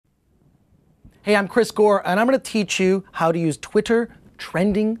Hey, I'm Chris Gore, and I'm going to teach you how to use Twitter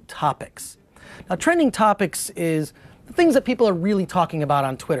trending topics. Now, trending topics is the things that people are really talking about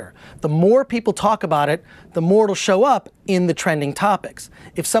on Twitter. The more people talk about it, the more it'll show up in the trending topics.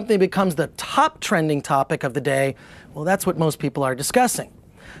 If something becomes the top trending topic of the day, well, that's what most people are discussing.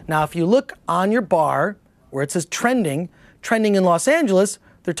 Now, if you look on your bar where it says trending in Los Angeles,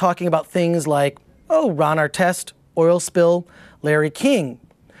 they're talking about things like, oh, Ron Artest, oil spill, Larry King.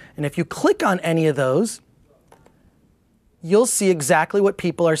 And if you click on any of those, you'll see exactly what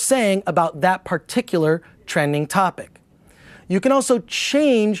people are saying about that particular trending topic. You can also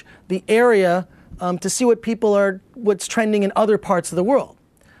change the area to see what's trending in other parts of the world.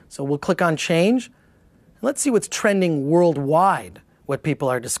 So we'll click on change. Let's see what's trending worldwide, what people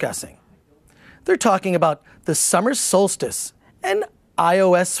are discussing. They're talking about the summer solstice and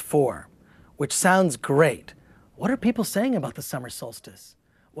iOS 4, which sounds great. What are people saying about the summer solstice?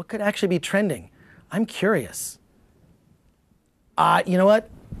 What could actually be trending? I'm curious. You know what?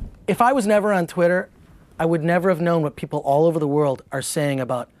 If I was never on Twitter, I would never have known what people all over the world are saying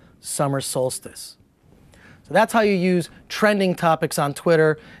about summer solstice. So that's how you use trending topics on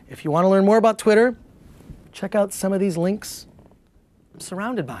Twitter. If you want to learn more about Twitter, check out some of these links. I'm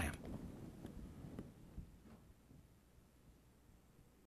surrounded by them.